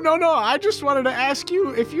 No. I just wanted to ask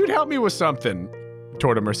you if you'd help me with something,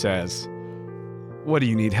 Tortimer says. What do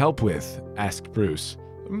you need help with? Asked Bruce.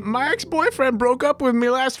 My ex-boyfriend broke up with me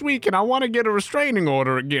last week and I want to get a restraining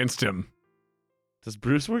order against him. Does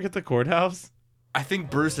Bruce work at the courthouse? I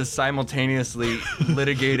think Bruce is simultaneously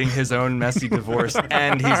litigating his own messy divorce,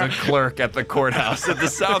 and he's a clerk at the courthouse at the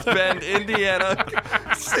South Bend, Indiana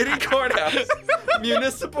City Courthouse,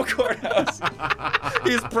 Municipal Courthouse.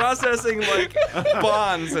 He's processing like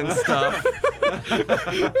bonds and stuff.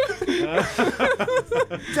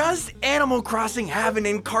 Does Animal Crossing have an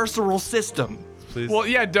incarceral system? Please. Well,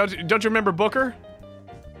 yeah, don't you remember Booker?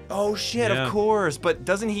 Oh shit, Yeah. of course. But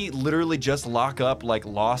doesn't he literally just lock up like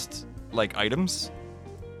lost like items?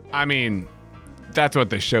 I mean, that's what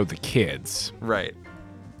they showed the kids. Right.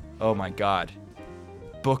 Oh my god.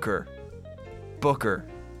 Booker.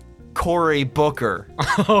 Cory Booker.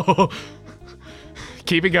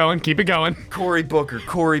 Keep it going. Cory Booker.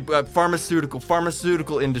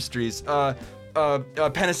 Pharmaceutical industries.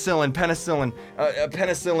 Penicillin,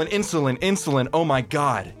 insulin. Oh my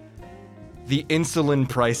god. The insulin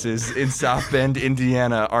prices in South Bend,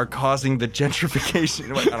 Indiana are causing the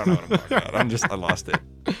gentrification. Wait, I don't know what I'm talking about. I lost it.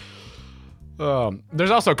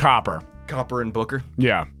 There's also Copper. Copper and Booker?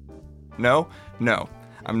 Yeah. No.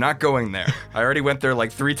 I'm not going there. I already went there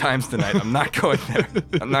like 3 times tonight. I'm not going there.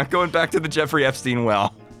 I'm not going back to the Jeffrey Epstein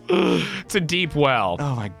well. It's a deep well.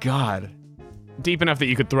 Oh my god. Deep enough that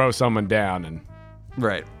you could throw someone down and,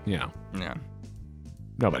 Right. Yeah.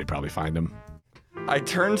 Nobody probably find him. I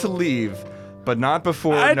turned to leave, but not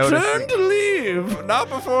before I noticing... turned to leave. Not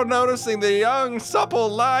before noticing the young, supple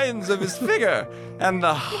lines of his figure and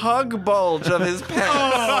the hug bulge of his pants.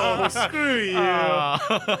 Oh, screw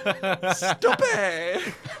you.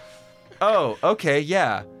 Stupid! Oh, okay,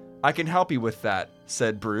 yeah. I can help you with that,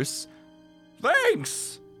 said Bruce.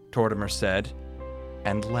 Thanks, Tortimer said,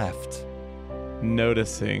 and left.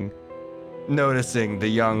 Noticing Noticing the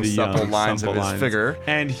young, supple lines of his figure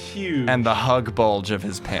and huge and the hug bulge of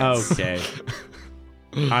his pants. Okay.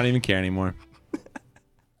 I don't even care anymore.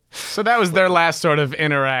 So that was their last sort of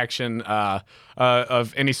interaction of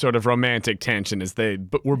any sort of romantic tension, as they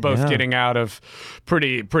were both getting out of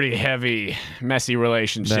pretty heavy, messy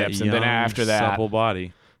relationships, and then after that, supple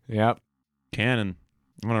body. Yep. Canon.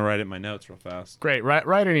 I'm gonna write it in my notes real fast. Great.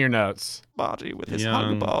 Write in your notes. Body with his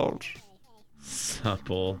Young. hug bulge.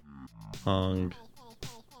 Supple, hung,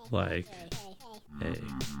 like a horse.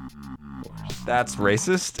 That's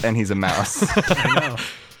racist, and he's a mouse. I know.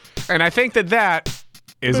 And I think that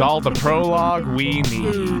is all the prologue we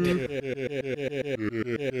need.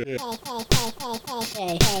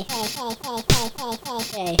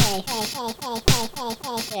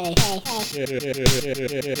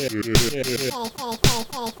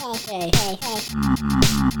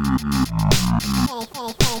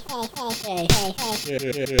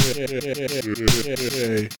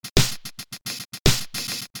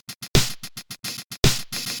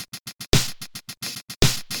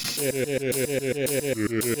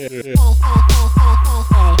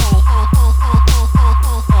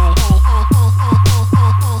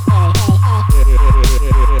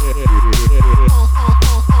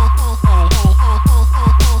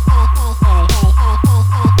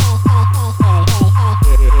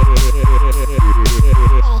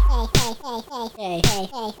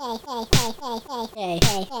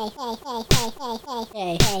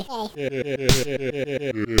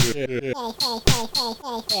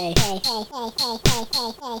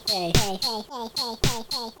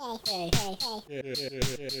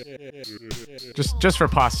 Just for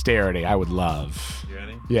posterity, I would love. You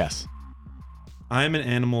ready? Yes. I am an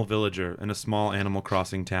animal villager in a small Animal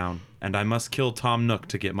Crossing town, and I must kill Tom Nook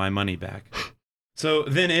to get my money back. So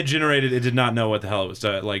then it did not know what the hell it was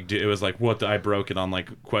to do. It was like, I broke it on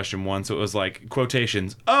question 1. So it was like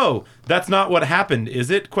quotations. Oh, that's not what happened,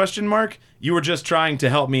 is it? ? You were just trying to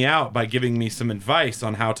help me out by giving me some advice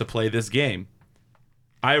on how to play this game.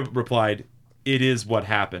 I replied, it is what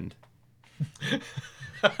happened.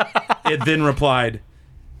 It then replied,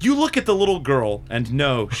 you look at the little girl and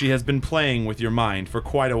know she has been playing with your mind for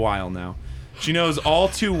quite a while now. She knows all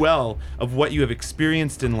too well of what you have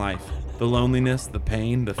experienced in life. The loneliness, the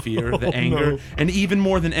pain, the fear, the anger, and even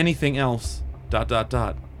more than anything else, ... the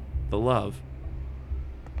love.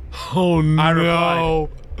 Oh no. I replied,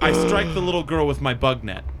 I strike the little girl with my bug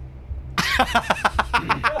net.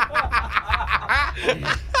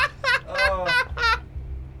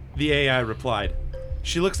 The AI replied,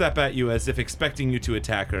 she looks up at you as if expecting you to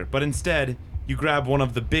attack her, but instead, you grab one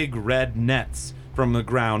of the big red nets from the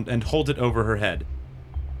ground and hold it over her head.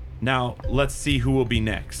 Now, let's see who will be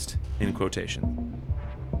next, in quotation.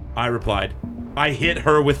 I replied, I hit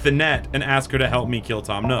her with the net and ask her to help me kill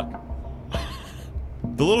Tom Nook.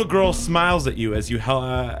 The little girl smiles at you as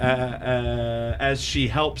she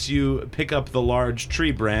helps you pick up the large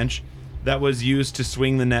tree branch that was used to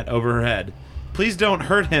swing the net over her head. Please don't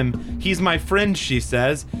hurt him. He's my friend, she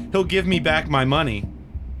says. He'll give me back my money.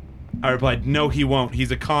 I replied, no, he won't. He's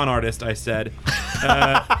a con artist, I said.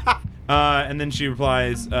 And then she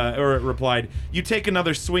replied, you take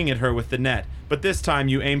another swing at her with the net, but this time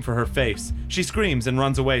you aim for her face. She screams and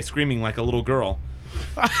runs away, screaming like a little girl.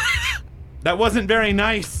 That wasn't very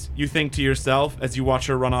nice, you think to yourself as you watch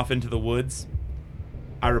her run off into the woods.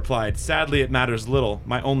 I replied, sadly it matters little.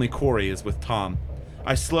 My only quarry is with Tom.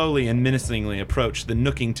 I slowly and menacingly approach the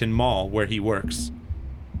Nookington Mall where he works.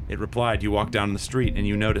 It replied, you walk down the street and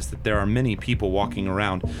you notice that there are many people walking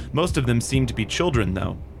around. Most of them seem to be children,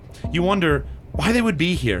 though. You wonder why they would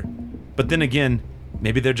be here. But then again,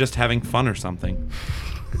 maybe they're just having fun or something.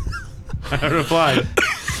 I replied,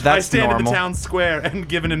 I stand normal. in the town square and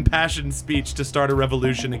give an impassioned speech to start a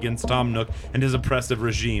revolution against Tom Nook and his oppressive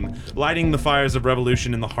regime, lighting the fires of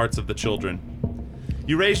revolution in the hearts of the children.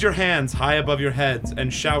 You raise your hands high above your heads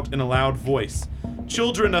and shout in a loud voice,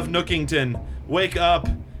 children of Nookington, wake up!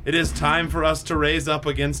 It is time for us to raise up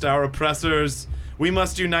against our oppressors. We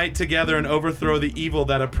must unite together and overthrow the evil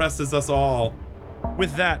that oppresses us all.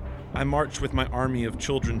 With that, I march with my army of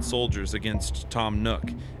children soldiers against Tom Nook.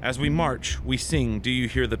 As we march, we sing, Do You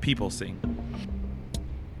Hear the People Sing?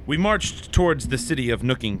 We marched towards the city of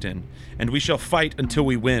Nookington, and we shall fight until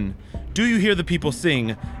we win. Do you hear the people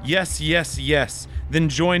sing? Yes, yes, yes. Then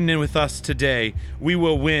join in with us today. We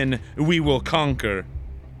will win. We will conquer.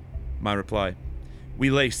 My reply. We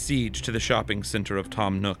lay siege to the shopping center of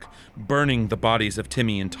Tom Nook, burning the bodies of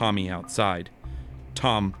Timmy and Tommy outside.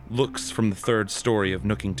 Tom looks from the third story of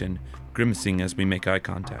Nookington, grimacing as we make eye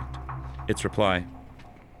contact. Its reply.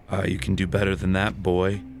 You can do better than that,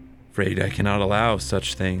 boy. Afraid I cannot allow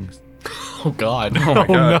such things. Oh God. Oh my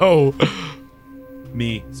God. No.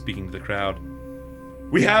 Me, speaking to the crowd.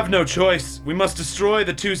 We have no choice. We must destroy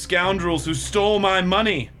the two scoundrels who stole my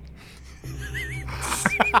money.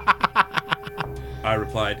 I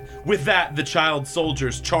replied. With that, the child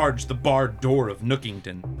soldiers charge the barred door of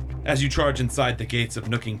Nookington. As you charge inside the gates of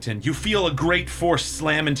Nookington, you feel a great force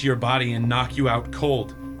slam into your body and knock you out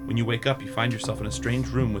cold. When you wake up, you find yourself in a strange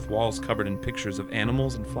room with walls covered in pictures of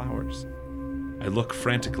animals and flowers. I look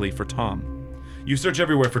frantically for Tom. You search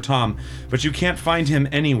everywhere for Tom, but you can't find him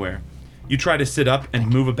anywhere. You try to sit up and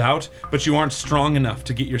move about, but you aren't strong enough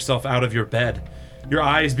to get yourself out of your bed. Your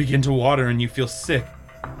eyes begin to water and you feel sick.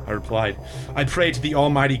 I replied, I pray to the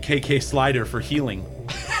almighty KK Slider for healing.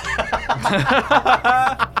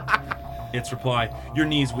 Its reply, your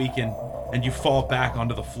knees weaken and you fall back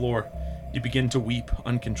onto the floor. You begin to weep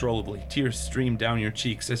uncontrollably. Tears stream down your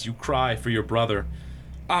cheeks as you cry for your brother.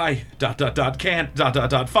 I, can't,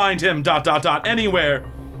 find him, anywhere.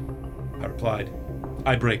 I replied,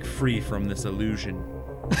 I break free from this illusion.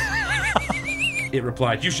 It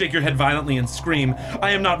replied, you shake your head violently and scream,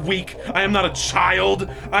 I am not weak, I am not a child,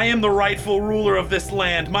 I am the rightful ruler of this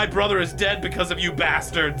land. My brother is dead because of you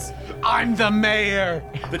bastards. I'm the mayor.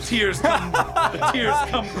 The tears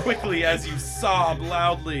come quickly as you sob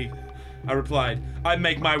loudly. I replied, I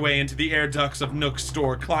make my way into the air ducts of Nook's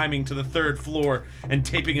store, climbing to the 3rd floor and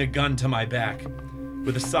taping a gun to my back.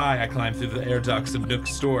 With a sigh, I climb through the air ducts of Nook's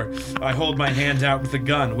store. I hold my hand out with the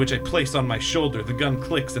gun, which I place on my shoulder. The gun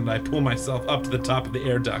clicks and I pull myself up to the top of the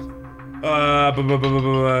air duct.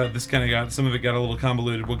 This some of it got a little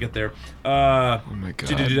convoluted. We'll get there. Oh my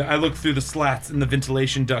God. I look through the slats in the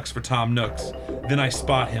ventilation ducts for Tom Nooks. Then I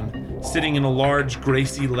spot him, sitting in a large,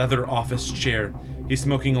 Gracie leather office chair. He's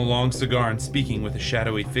smoking a long cigar and speaking with a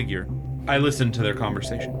shadowy figure. I listen to their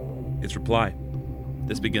conversation. Its reply.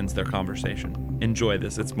 This begins their conversation. Enjoy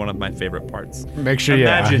this. It's one of my favorite parts. Make sure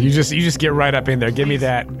you just get right up in there. Give me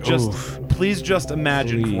that. Please just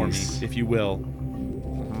imagine for me, Please. if you will.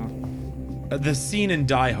 The scene in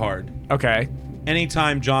Die Hard. Okay.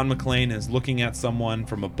 Anytime John McClane is looking at someone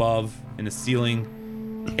from above in a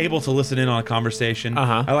ceiling, able to listen in on a conversation,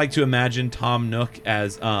 I like to imagine Tom Nook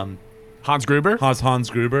as Hans Gruber? Hans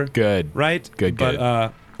Gruber. Good. Right?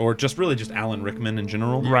 Good. Or just Alan Rickman in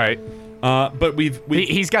general. Right. But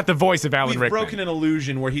he's got the voice of Alan We've Rickman. broken an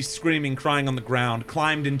illusion where he's screaming, crying on the ground,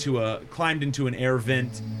 climbed into an air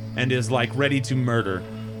vent, and is like ready to murder.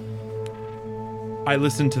 I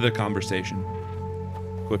listened to the conversation.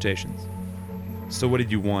 Quotations. So what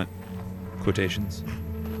did you want? Quotations.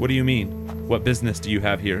 What do you mean? What business do you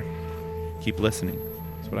have here? Keep listening.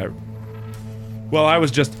 Well, I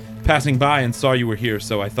was just passing by and saw you were here,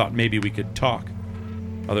 so I thought maybe we could talk.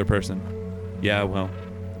 Other person. Yeah, well,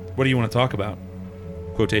 what do you want to talk about?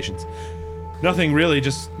 Quotations. Nothing really,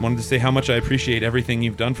 just wanted to say how much I appreciate everything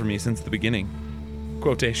you've done for me since the beginning.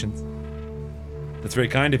 Quotations. That's very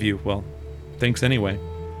kind of you. Well, thanks anyway.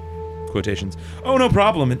 Quotations. Oh, no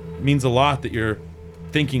problem. It means a lot that you're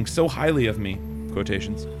thinking so highly of me.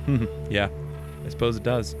 Quotations. Yeah, I suppose it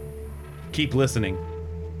does. Keep listening.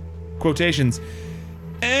 Quotations.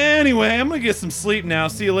 Anyway, I'm gonna get some sleep now.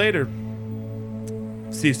 See you later.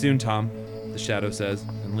 See you soon, Tom, the shadow says,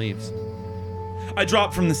 and leaves. I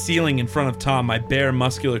drop from the ceiling in front of Tom, my bare,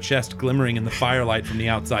 muscular chest glimmering in the firelight from the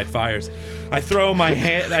outside fires. I throw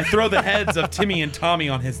the heads of Timmy and Tommy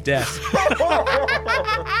on his desk.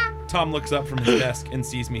 Tom looks up from his desk and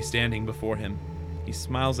sees me standing before him. He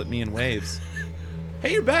smiles at me and waves.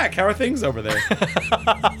 Hey, you're back. How are things over there?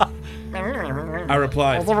 I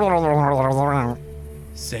replied,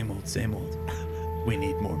 same old. We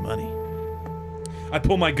need more money. I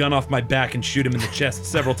pull my gun off my back and shoot him in the chest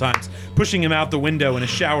several times, pushing him out the window in a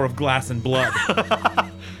shower of glass and blood.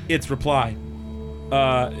 Its reply.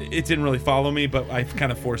 It didn't really follow me, but I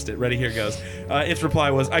kind of forced it. Ready, here goes. Its reply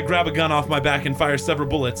was, I grab a gun off my back and fire several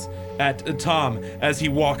bullets at Tom as he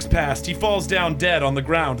walks past. He falls down dead on the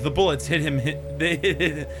ground. The bullets hit him.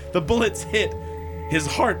 The bullets hit his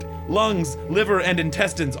heart, lungs, liver, and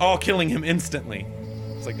intestines, all killing him instantly.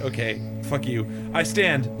 It's like, okay, fuck you. I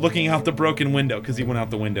stand looking out the broken window, because he went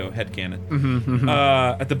out the window, headcanon,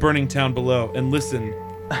 at the burning town below, and listen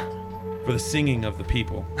for the singing of the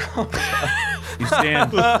people. You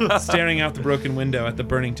stand staring out the broken window at the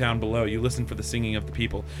burning town below. You listen for the singing of the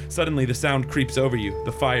people. Suddenly, the sound creeps over you.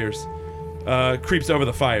 The fires creeps over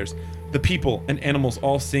the fires. The people and animals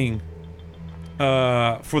all sing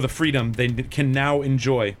for the freedom they can now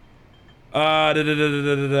enjoy. Suddenly,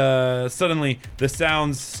 the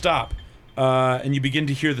sounds stop, and you begin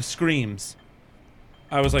to hear the screams.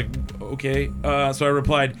 I was like, okay. So I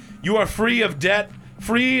replied, you are free of debt,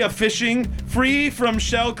 free of fishing, free from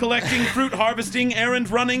shell collecting, fruit harvesting, errand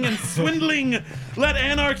running, and swindling. Let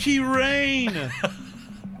anarchy reign.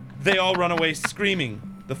 They all run away screaming.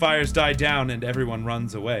 The fires die down and everyone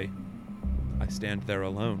runs away. I stand there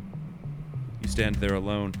alone. You stand there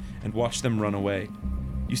alone and watch them run away.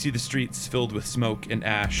 You see the streets filled with smoke and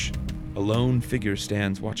ash. A lone figure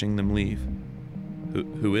stands watching them leave.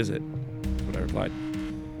 Who is it? That's what I replied.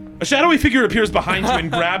 A shadowy figure appears behind you and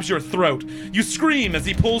grabs your throat. You scream as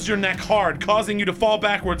he pulls your neck hard, causing you to fall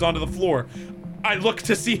backwards onto the floor. I look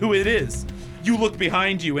to see who it is. You look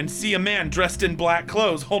behind you and see a man dressed in black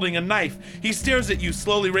clothes holding a knife. He stares at you,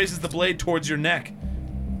 slowly raises the blade towards your neck.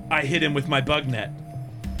 I hit him with my bug net.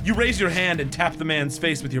 You raise your hand and tap the man's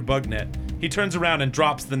face with your bug net. He turns around and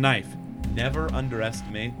drops the knife. Never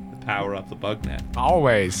underestimate the power of the bug net.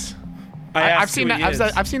 Always. I've I've seen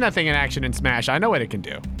that thing in action in Smash. I know what it can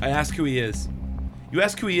do. I ask who he is. You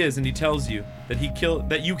ask who he is, and he tells you that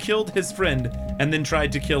you killed his friend and then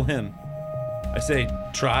tried to kill him. I say,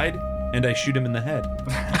 tried, and I shoot him in the head.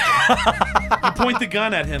 You point the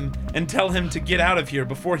gun at him and tell him to get out of here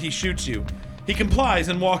before he shoots you. He complies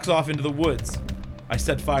and walks off into the woods. I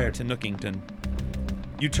set fire to Nookington.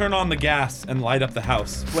 You turn on the gas and light up the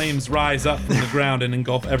house. Flames rise up from the ground and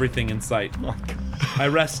engulf everything in sight. I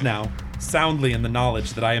rest now, soundly in the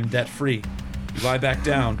knowledge that I am debt-free. You lie back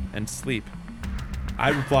down and sleep. I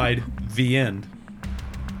replied, the end.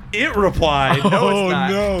 It replied, Oh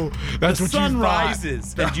no, that's the what sun you thought.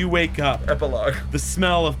 rises and you wake up. Epilogue. The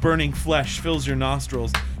smell of burning flesh fills your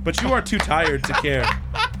nostrils, but you are too tired to care.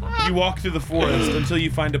 You walk through the forest until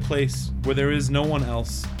you find a place where there is no one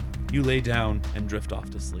else. You lay down and drift off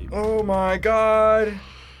to sleep. Oh my god.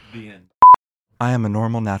 The end. I am a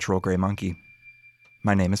normal natural gray monkey.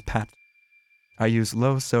 My name is Pat. I use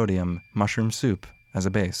low sodium mushroom soup as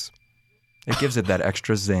a base. It gives it that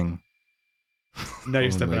extra zing. Now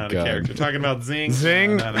you're stepping my out God. of character. Talking about zing.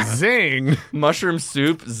 Zing, No. zing. Mushroom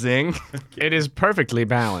soup, zing. It is perfectly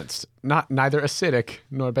balanced. Neither acidic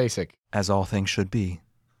nor basic. As all things should be.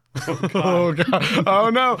 Oh god. Oh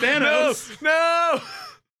no. Thanos. No.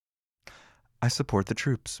 I support the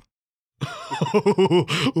troops.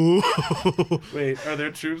 Wait, are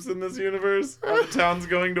there troops in this universe? Are the towns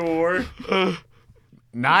going to war?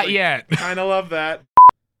 Not yet. Kinda love that.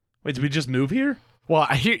 Wait, did we just move here? Well,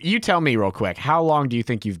 you tell me real quick. How long do you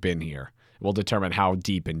think you've been here? We'll determine how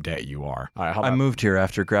deep in debt you are. All right, how I about moved here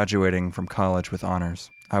after graduating from college with honors.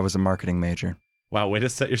 I was a marketing major. Wow, way to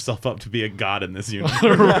set yourself up to be a god in this universe.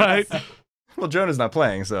 right? Well, Jonah's not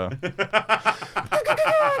playing, so.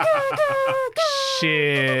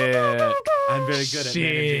 Shit. I'm very good at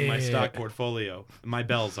managing my Shit. stock portfolio. My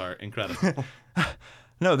bells are incredible.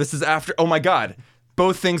 No, this is after. Oh my god.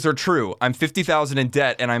 Both things are true. I'm 50,000 in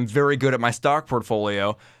debt and I'm very good at my stock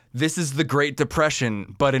portfolio. This is the Great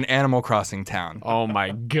Depression, but in Animal Crossing town. Oh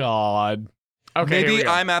my god. Okay, here we Maybe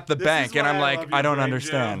go. I'm at the This bank is and why I'm I like, love you, I don't Brain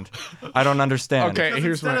understand. I don't understand. Okay. Because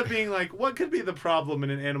Here's instead my- of being like, what could be the problem in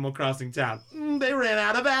an Animal Crossing town? They ran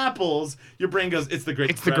out of apples. Your brain goes, it's the Great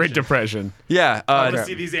It's the Depression. Great Depression. Yeah. I want to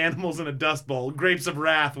see these animals in a dust bowl. Grapes of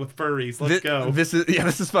wrath with furries. Let's go. This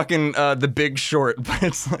is fucking The Big Short, but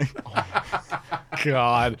it's like,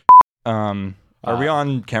 God. are we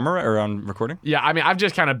on camera or on recording? Yeah, I mean, I've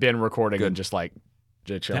just kind of been recording and just like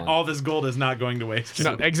just chilling. All this gold is not going to waste.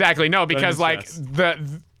 No, exactly. No, because like stress.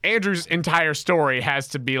 Andrew's entire story has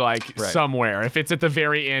to be like Right. somewhere. If it's at the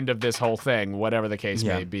very end of this whole thing, whatever the case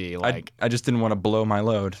may be, like I just didn't want to blow my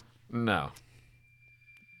load. no.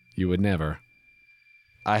 You would never.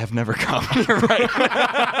 I have never come. You're right.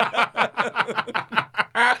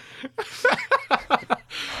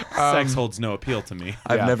 Sex holds no appeal to me.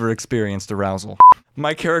 I've Yeah. never experienced arousal.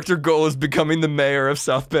 My character goal is becoming the mayor of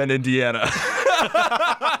South Bend, Indiana.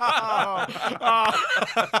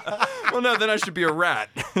 Well, no, then I should be a rat.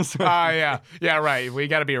 Yeah. Yeah, right. We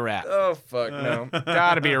got to be a rat. Oh, fuck, no.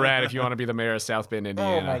 Got to be a rat if you want to be the mayor of South Bend,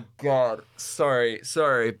 Indiana. Oh, my God. Sorry.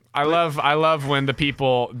 I love when the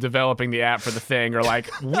people developing the app for the thing are like,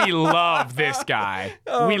 we love this guy.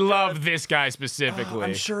 We love this guy specifically.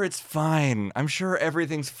 I'm sure it's fine. I'm sure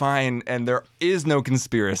everything's fine, and there is no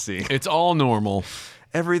conspiracy. It's all normal.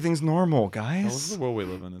 Everything's normal, This guys. is the world we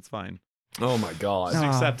live in. It's fine. Oh my god. Just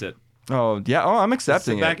accept it. Oh, yeah. Oh, I'm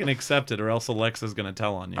accepting Sit back it. and accept it, or else Alexa's going to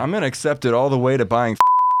tell on you. I'm going to accept it all the way to buying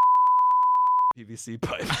PVC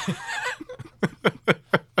pipe.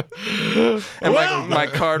 And my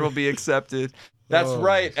card will be accepted. That's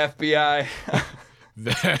right, FBI.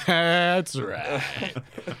 That's right.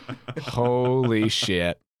 Holy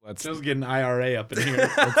shit. Let's Just get an IRA up in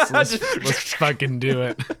here. let's fucking do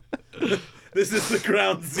it. This is the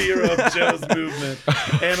ground zero of Joe's movement.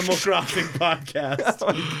 Animal Crossing podcast.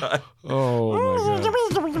 Oh my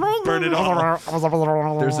god. Burn it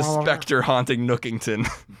all. There's a specter haunting Nookington.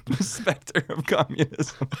 The specter of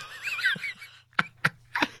communism.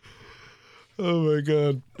 Oh my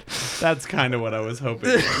god. That's kind of what I was hoping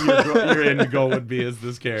your end goal would be as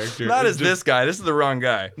this character. Not It's as this guy. This is the wrong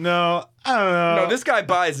guy. No, I don't know. No, this guy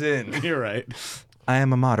buys in. You're right. I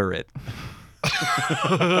am a moderate.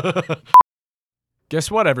 Guess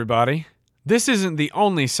what, everybody? This isn't the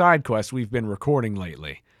only side quest we've been recording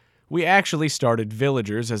lately. We actually started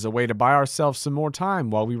Villagers as a way to buy ourselves some more time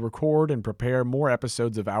while we record and prepare more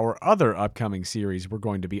episodes of our other upcoming series we're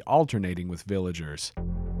going to be alternating with Villagers.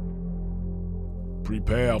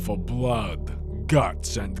 Prepare for blood,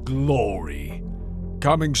 guts, and glory.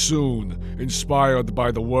 Coming soon, inspired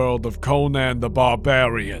by the world of Conan the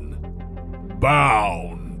Barbarian.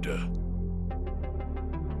 Bound.